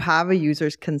 if you have a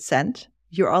user's consent,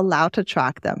 you're allowed to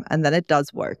track them, and then it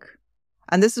does work.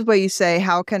 And this is where you say,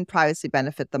 how can privacy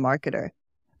benefit the marketer?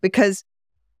 Because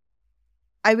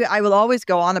I will always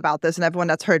go on about this, and everyone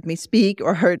that's heard me speak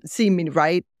or seen me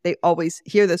write, they always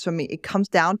hear this from me. It comes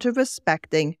down to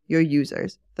respecting your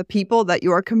users, the people that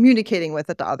you are communicating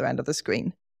with at the other end of the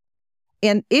screen.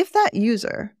 And if that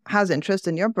user has interest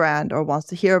in your brand, or wants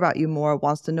to hear about you more,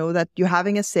 wants to know that you're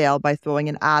having a sale by throwing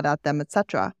an ad at them,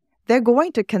 etc., they're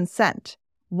going to consent.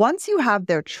 Once you have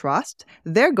their trust,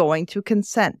 they're going to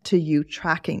consent to you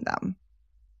tracking them.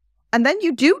 And then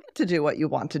you do get to do what you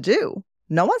want to do.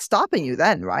 No one's stopping you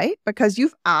then, right? Because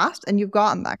you've asked and you've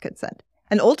gotten that consent.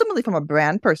 And ultimately, from a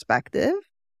brand perspective,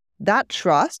 that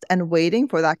trust and waiting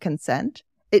for that consent,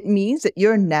 it means that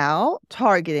you're now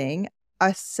targeting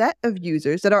a set of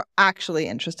users that are actually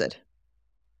interested.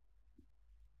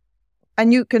 And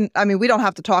we don't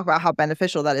have to talk about how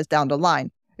beneficial that is down the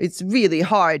line. It's really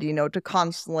hard, to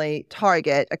constantly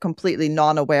target a completely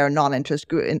non-aware,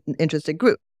 interested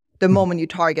group. The moment you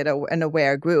target an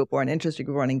aware group or an interested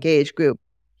group or an engaged group,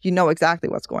 you know exactly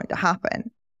what's going to happen.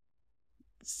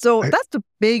 So that's the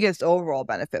biggest overall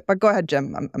benefit. But go ahead,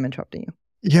 Jim. I'm interrupting you.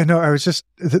 Yeah, no, I was just,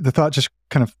 the thought just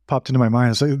kind of popped into my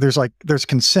mind. So there's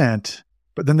consent,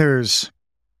 but then there's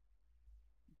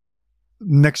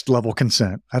next level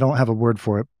consent. I don't have a word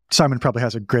for it. Simon probably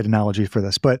has a great analogy for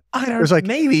this, but there's like,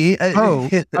 maybe.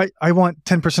 I want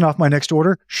 10% off my next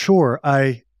order. Sure,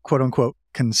 I quote unquote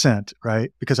consent,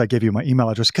 right? Because I gave you my email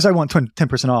address, because I want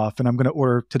 10% off and I'm going to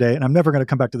order today and I'm never going to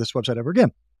come back to this website ever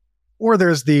again. Or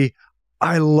there's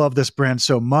I love this brand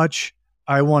so much.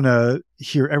 I want to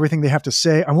hear everything they have to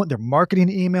say. I want their marketing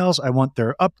emails. I want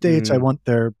their updates. I want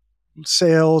their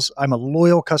sales. I'm a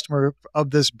loyal customer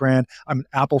of this brand. I'm an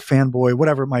Apple fanboy,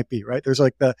 whatever it might be, right? There's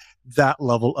like that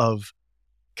level of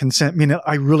consent. I mean,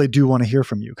 I really do want to hear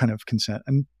from you kind of consent.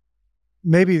 And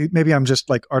maybe I'm just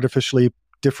like artificially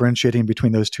differentiating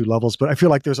between those two levels, but I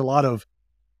feel like there's a lot of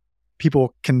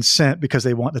people consent because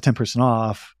they want the 10%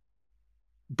 off.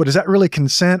 But is that really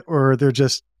consent, or they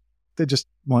just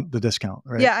want the discount,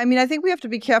 right? Yeah, I think we have to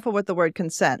be careful with the word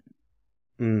consent.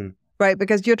 Right?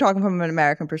 Because you're talking from an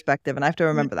American perspective, and I have to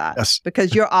remember that. Yes.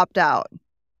 Because you're opt-out.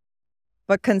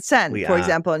 But consent, for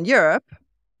example, in Europe,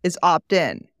 is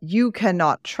opt-in. You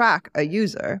cannot track a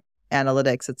user,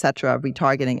 analytics, etc.,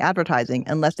 retargeting, advertising,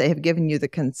 unless they have given you the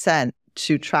consent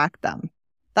to track them.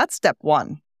 That's step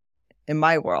one in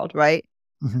my world, right?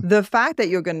 Mm-hmm. The fact that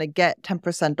you're going to get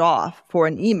 10% off for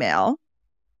an email,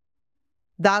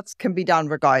 that can be done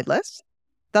regardless.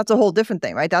 That's a whole different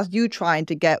thing, right? That's you trying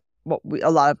to get what a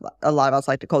lot of us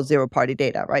like to call zero-party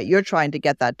data, right? You're trying to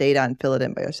get that data and fill it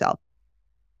in by yourself.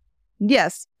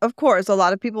 Yes, of course, a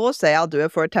lot of people will say, I'll do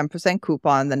it for a 10%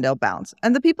 coupon, then they'll bounce.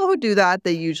 And the people who do that,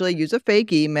 they usually use a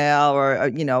fake email or,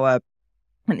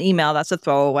 an email that's a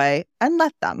throwaway, and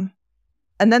let them.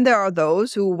 And then there are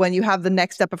those who, when you have the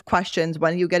next step of questions,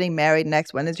 when are you getting married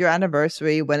next? When is your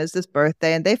anniversary? When is this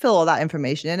birthday? And they fill all that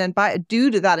information in. And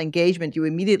due to that engagement, you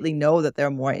immediately know that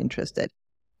they're more interested.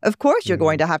 Of course, you're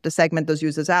going to have to segment those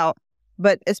users out,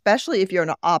 but especially if you're in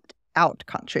an opt-out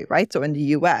country, right? So in the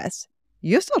US,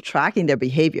 you're still tracking their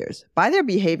behaviors. By their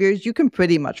behaviors, you can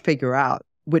pretty much figure out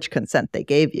which consent they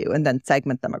gave you and then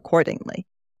segment them accordingly.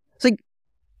 So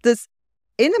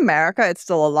in America, it's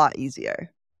still a lot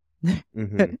easier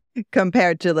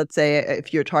compared to, let's say,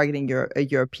 if you're targeting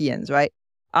Europeans, right?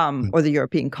 Or the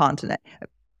European continent.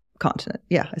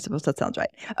 Yeah, I suppose that sounds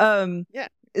right. Yeah.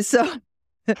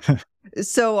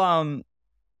 So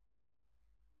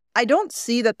I don't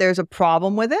see that there's a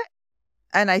problem with it.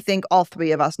 And I think all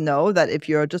three of us know that if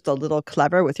you're just a little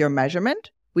clever with your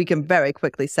measurement, we can very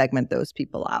quickly segment those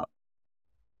people out.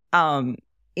 And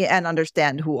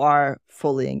understand who our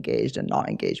fully engaged and not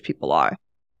engaged people are.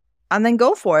 And then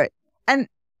go for it. And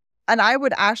I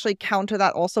would actually counter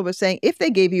that also with saying, if they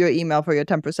gave you your email for your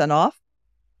 10% off,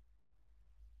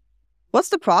 What's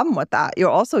the problem with that? You're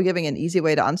also giving an easy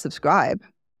way to unsubscribe.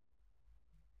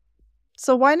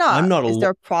 So why not? I'm not Is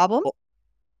there a problem?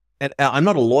 And I'm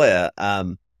not a lawyer,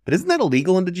 but isn't that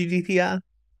illegal under GDPR?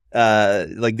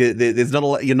 Like there's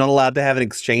you're not allowed to have an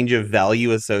exchange of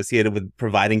value associated with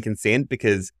providing consent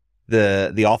because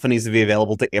the offer needs to be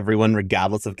available to everyone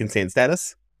regardless of consent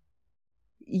status.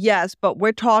 Yes, but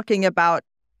we're talking about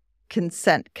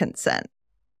consent.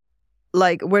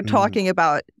 Like we're talking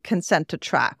about consent to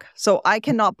track. So I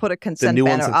cannot put a consent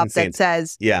banner up that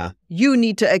says, you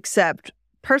need to accept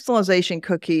personalization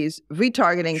cookies,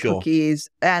 retargeting cookies,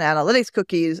 and analytics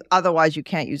cookies. Otherwise, you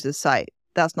can't use this site.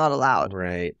 That's not allowed.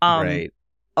 Right.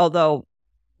 Although,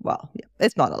 well, yeah,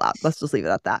 it's not allowed. Let's just leave it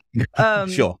at that.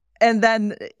 Sure. And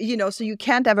then, so you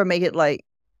can't ever make it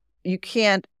you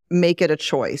can't make it a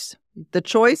choice. The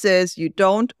choice is you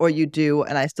don't or you do,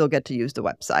 and I still get to use the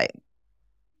website.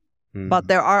 But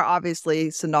there are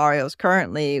obviously scenarios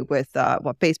currently with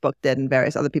what Facebook did and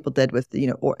various other people did with,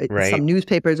 some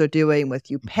newspapers are doing with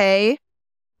you pay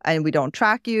and we don't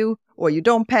track you, or you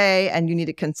don't pay and you need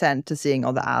to consent to seeing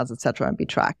all the ads, etc., and be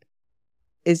tracked.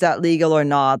 Is that legal or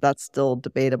not? That's still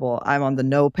debatable. I'm on the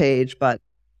no page, but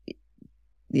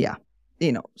yeah,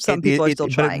 some people are still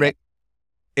trying it.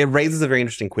 It raises a very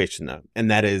interesting question, though,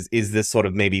 and that is this sort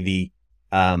of maybe the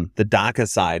darker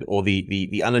side or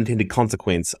the unintended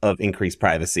consequence of increased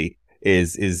privacy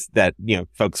is that,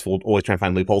 folks will always try and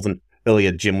find loopholes. And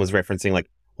earlier Jim was referencing like,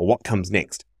 well, what comes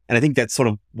next? And I think that's sort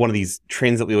of one of these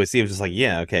trends that we always see of just like,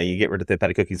 you get rid of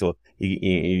third-party cookies or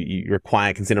you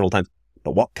require consent at all times,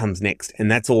 but what comes next?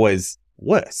 And that's always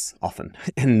worse often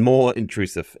and more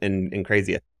intrusive and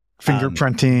crazier.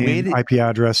 Fingerprinting, IP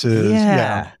addresses.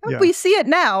 Yeah. We see it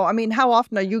now. I mean, how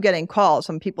often are you getting calls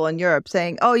from people in Europe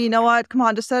saying, oh, you know what? Come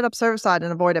on, just set it up server-side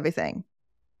and avoid everything.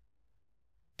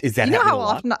 Is that how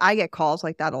often I get calls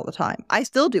like that all the time? I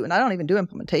still do, and I don't even do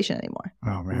implementation anymore.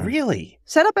 Oh, man. Really?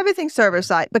 Set up everything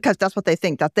server-side because that's what they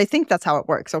think. They think that's how it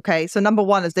works, okay? So number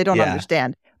one is they don't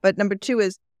understand. But number two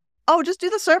is, just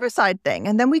do the server-side thing,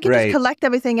 and then we can just collect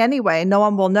everything anyway. No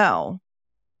one will know.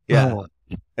 Yeah.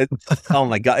 Oh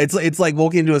my God. It's like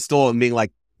walking into a store and being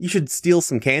like, you should steal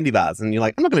some candy bars. And you're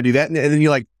like, I'm not going to do that. And then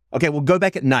you're like, okay, well, go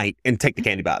back at night and take the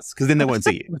candy bars because then they won't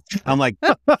see you. I'm like,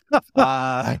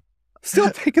 still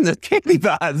taking the candy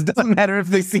bars. Doesn't matter if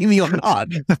they see me or not.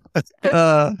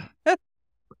 I'm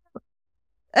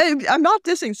not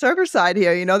dissing server side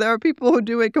here. There are people who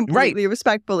do it completely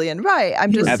respectfully and right.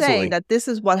 I'm just saying that this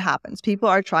is what happens. People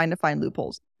are trying to find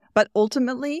loopholes. But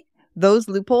ultimately, those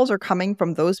loopholes are coming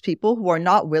from those people who are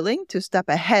not willing to step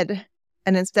ahead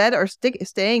and instead are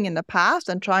staying in the past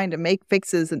and trying to make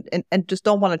fixes and just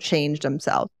don't want to change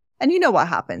themselves. And you know what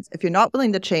happens. If you're not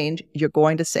willing to change, you're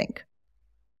going to sink.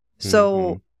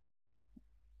 So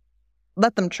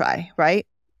let them try, right?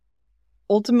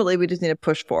 Ultimately, we just need to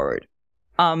push forward.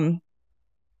 But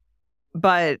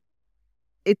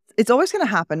it's always going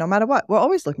to happen no matter what. We're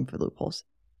always looking for loopholes.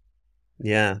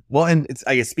 Yeah. Well, and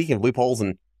I guess speaking of loopholes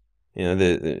and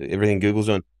everything Google's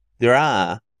doing, there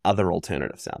are other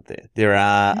alternatives out there. There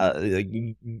are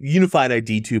Unified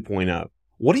ID 2.0.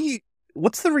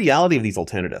 What's the reality of these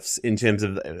alternatives in terms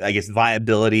of, I guess,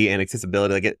 viability and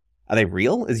accessibility? Like, are they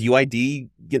real? Is UID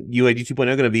 2.0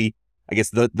 going to be, I guess,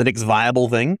 the next viable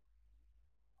thing?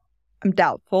 I'm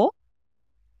doubtful.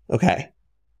 Okay.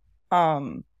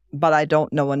 But I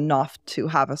don't know enough to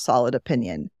have a solid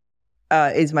opinion,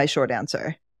 is my short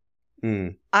answer.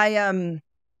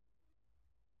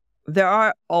 There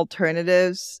are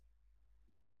alternatives.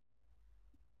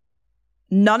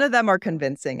 None of them are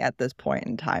convincing at this point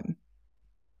in time.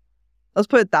 Let's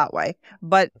put it that way.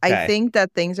 But I think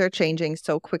that things are changing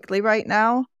so quickly right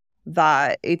now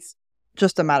that it's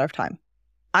just a matter of time.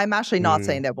 I'm actually not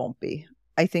saying there won't be.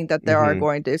 I think that there's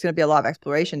going to be a lot of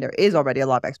exploration. There is already a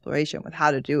lot of exploration with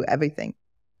how to do everything.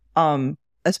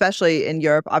 Especially in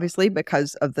Europe, obviously,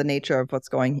 because of the nature of what's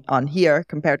going on here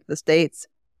compared to the States.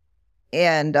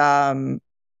 And I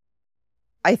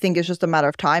think it's just a matter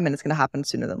of time, and it's going to happen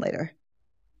sooner than later.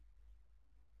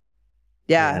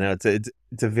 Yeah, no, it's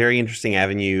a very interesting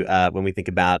avenue when we think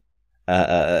about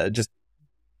just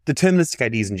deterministic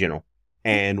IDs in general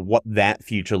and what that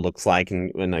future looks like.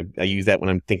 And I use that when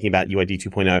I'm thinking about UID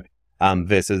 2.0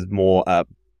 versus more. What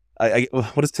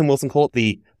does Tim Wilson call it?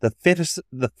 The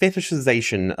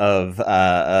fetishization of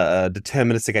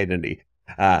deterministic identity.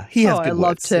 He has good I love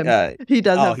words. Tim. He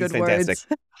does have good words.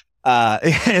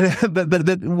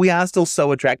 But we are still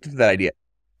so attracted to that idea.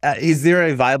 Is there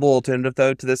a viable alternative,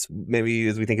 though, to this? Maybe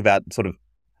as we think about sort of,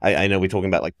 I know we're talking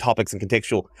about like topics and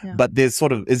contextual, but there's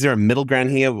sort of, is there a middle ground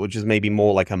here, which is maybe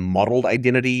more like a modeled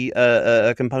identity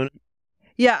component?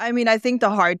 Yeah, I mean, I think the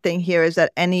hard thing here is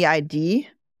that any ID,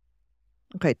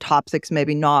 okay, top 6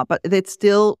 maybe not, but it's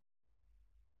still,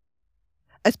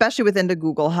 especially within the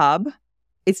Google Hub,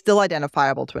 it's still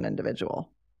identifiable to an individual.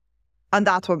 And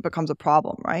that's what becomes a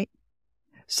problem, right?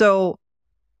 So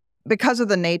because of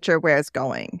the nature where it's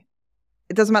going,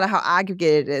 it doesn't matter how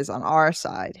aggregated it is on our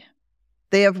side.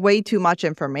 They have way too much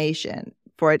information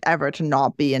for it ever to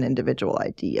not be an individual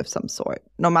ID of some sort,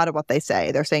 no matter what they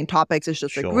say. They're saying topics is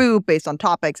just a group based on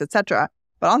topics, etc.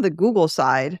 But on the Google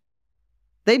side,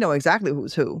 they know exactly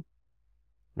who's who.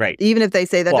 Right. Even if they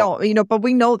say they don't, but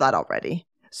we know that already.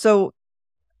 So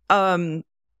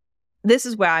this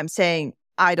is where I'm saying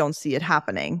I don't see it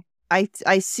happening.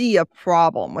 I see a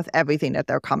problem with everything that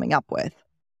they're coming up with.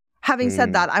 Having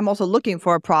said that, I'm also looking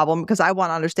for a problem because I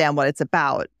want to understand what it's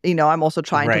about. I'm also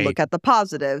trying to look at the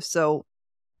positives. So,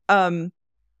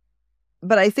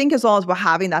 but I think as long as we're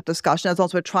having that discussion, as long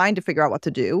as we're trying to figure out what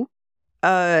to do,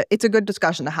 it's a good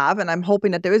discussion to have. And I'm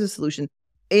hoping that there is a solution.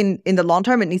 In the long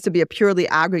term, it needs to be a purely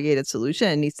aggregated solution.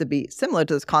 It needs to be similar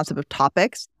to this concept of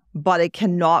topics, but it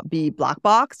cannot be black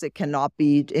box. It cannot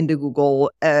be in the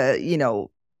Google,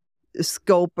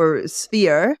 scope or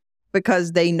sphere,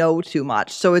 because they know too much.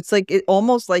 So it's like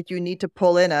almost like you need to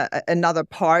pull in another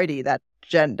party that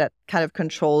kind of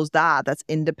controls that's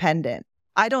independent.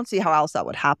 I don't see how else that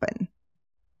would happen.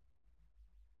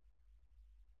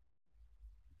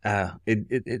 There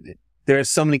are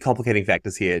so many complicating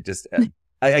factors here. Just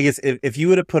I guess if you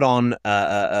were to put on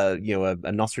a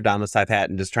Nostradamus type hat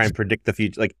and just try and predict the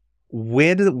future, like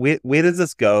where does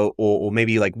this go, or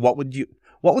maybe like what would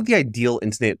the ideal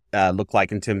internet look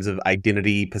like in terms of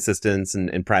identity, persistence,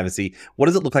 and privacy? What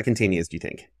does it look like in 10 years, do you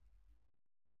think?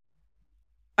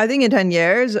 I think in 10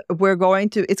 years,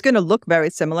 it's going to look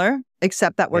very similar,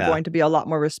 except that we're going to be a lot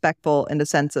more respectful in the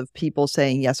sense of people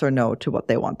saying yes or no to what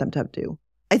they want them to do.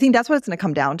 I think that's what it's going to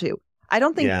come down to. I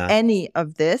don't think any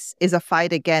of this is a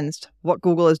fight against what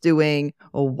Google is doing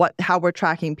or how we're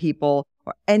tracking people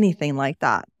or anything like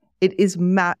that. It is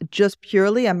just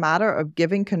purely a matter of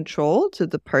giving control to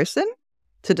the person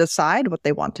to decide what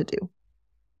they want to do.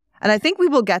 And I think we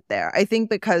will get there. I think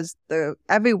because not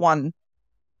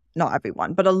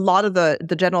everyone, but a lot of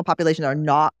the general population are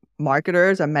not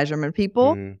marketers or measurement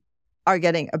people, are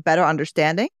getting a better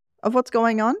understanding of what's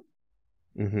going on.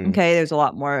 Okay, there's a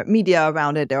lot more media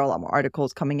around it. There are a lot more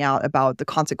articles coming out about the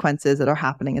consequences that are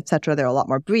happening, etc. There are a lot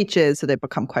more breaches, so they've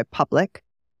become quite public.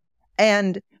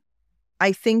 And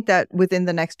I think that within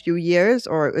the next few years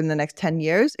or in the next 10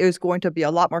 years, there's going to be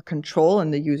a lot more control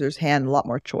in the user's hand, a lot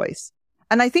more choice.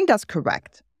 And I think that's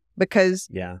correct because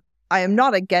I am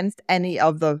not against any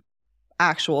of the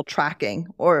actual tracking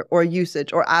or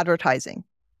usage or advertising.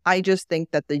 I just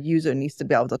think that the user needs to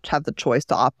be able to have the choice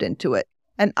to opt into it.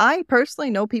 And I personally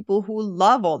know people who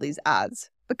love all these ads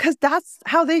because that's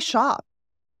how they shop.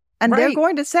 And they're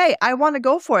going to say, I want to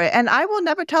go for it. And I will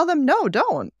never tell them, no,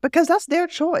 don't, because that's their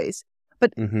choice.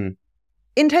 But in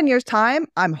 10 years' time,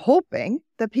 I'm hoping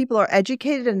that people are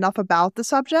educated enough about the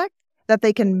subject that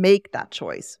they can make that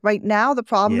choice. Right now, the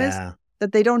problem is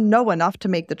that they don't know enough to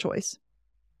make the choice.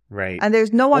 Right. And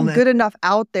there's no one good enough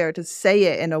out there to say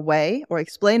it in a way or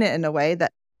explain it in a way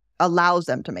that allows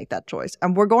them to make that choice.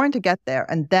 And we're going to get there.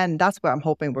 And then that's where I'm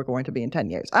hoping we're going to be in 10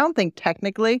 years. I don't think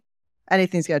technically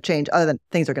anything's going to change other than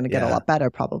things are going to get a lot better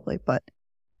probably. But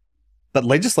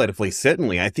legislatively,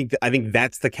 certainly, I think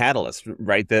that's the catalyst,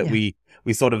 right? That we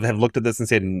sort of have looked at this and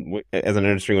said, as an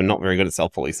industry, we're not very good at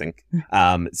self-policing.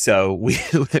 So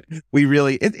we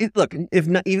really look.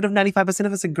 Even if 95%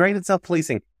 of us are great at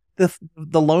self-policing,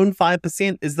 the lone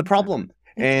 5% is the problem,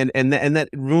 and that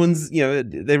ruins.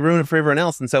 They ruin it for everyone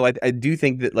else. And so I do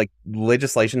think that like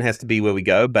legislation has to be where we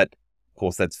go, but of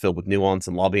course that's filled with nuance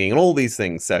and lobbying and all these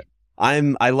things. So.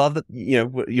 I love that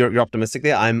you're optimistic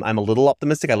there. I'm a little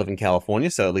optimistic. I live in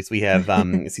California, so at least we have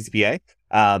CCPA.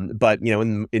 But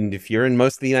if you're in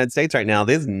most of the United States right now,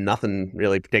 there's nothing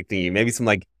really protecting you. Maybe some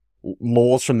like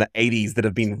laws from the 80s that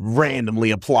have been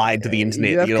randomly applied to the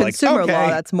internet. You have You're consumer like, okay. law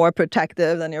that's more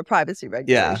protective than your privacy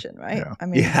regulation, right? Yeah. I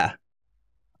mean,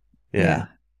 yeah.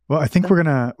 Well, I think we're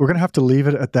gonna have to leave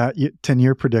it at that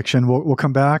 10-year prediction. We'll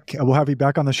come back. We'll have you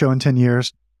back on the show in 10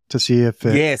 years. To see if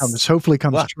it hopefully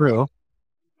comes true.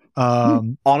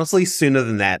 Honestly, sooner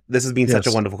than that. This has been such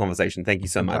a wonderful conversation. Thank you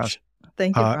so much.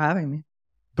 Thank you for having me.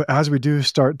 But as we do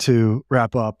start to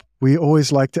wrap up, we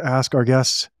always like to ask our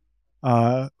guests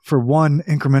for one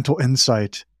incremental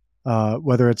insight,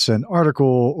 whether it's an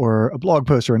article or a blog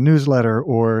post or a newsletter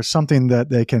or something that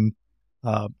they can,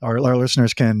 our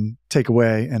listeners can take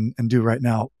away and do right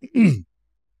now.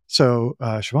 So,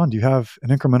 Siobhan, do you have an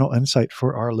incremental insight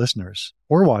for our listeners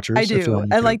or watchers? I do.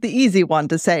 And like the easy one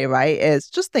to say, right, is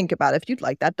just think about if you'd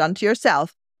like that done to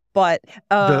yourself. But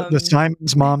the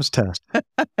Simon's mom's test.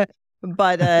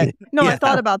 But no, I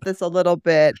thought about this a little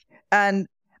bit. And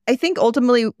I think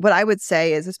ultimately what I would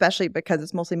say is, especially because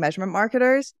it's mostly measurement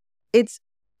marketers, it's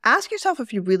ask yourself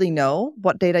if you really know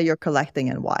what data you're collecting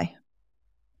and why.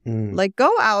 Like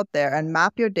go out there and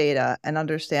map your data and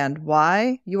understand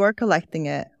why you are collecting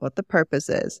it, what the purpose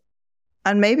is,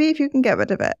 and maybe if you can get rid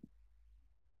of it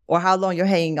or how long you're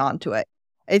hanging on to it.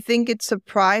 I think it's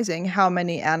surprising how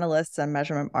many analysts and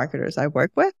measurement marketers I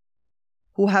work with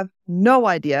who have no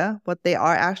idea what they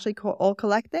are actually all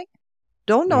collecting,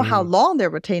 don't know how long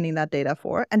they're retaining that data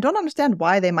for, and don't understand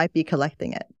why they might be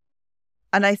collecting it.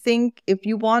 And I think if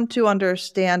you want to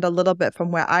understand a little bit from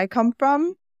where I come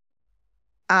from,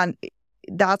 and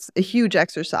that's a huge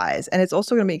exercise. And it's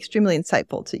also going to be extremely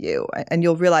insightful to you. And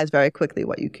you'll realize very quickly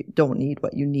what you don't need,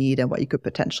 what you need, and what you could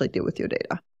potentially do with your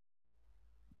data.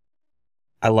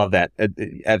 I love that.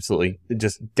 Absolutely.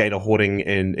 Just data hoarding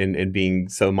and being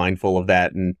so mindful of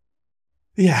that. And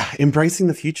yeah, embracing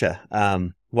the future.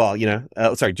 Well,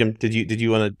 sorry, Jim, did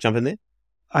you want to jump in there?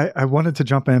 I wanted to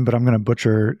jump in, but I'm going to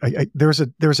butcher. There's a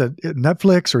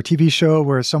Netflix or TV show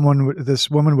where this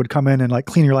woman would come in and like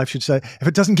clean your life. She'd say, if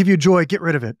it doesn't give you joy, get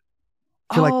rid of it.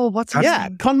 What's her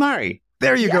name? KonMari.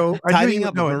 There you go. Tidying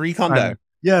up Marie Kondo.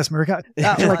 Yes, Marie Kondo.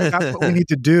 I feel like that's what we need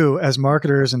to do as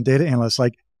marketers and data analysts.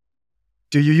 Like,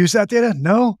 do you use that data?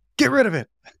 No, get rid of it.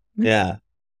 Yeah,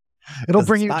 it'll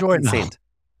bring you joy.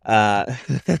 Hey,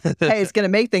 it's going to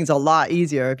make things a lot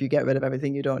easier if you get rid of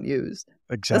everything you don't use.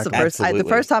 Exactly. That's the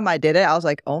first time I did it, I was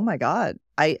like, oh my God,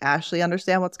 I actually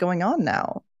understand what's going on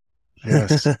now.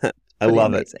 Yes. I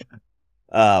love amazing.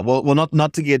 It. Well,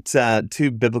 not to get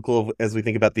too biblical as we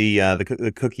think about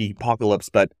the cookie apocalypse,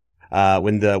 but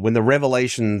when the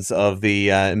revelations of the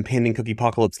impending cookie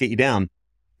apocalypse get you down,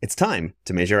 it's time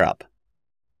to measure up.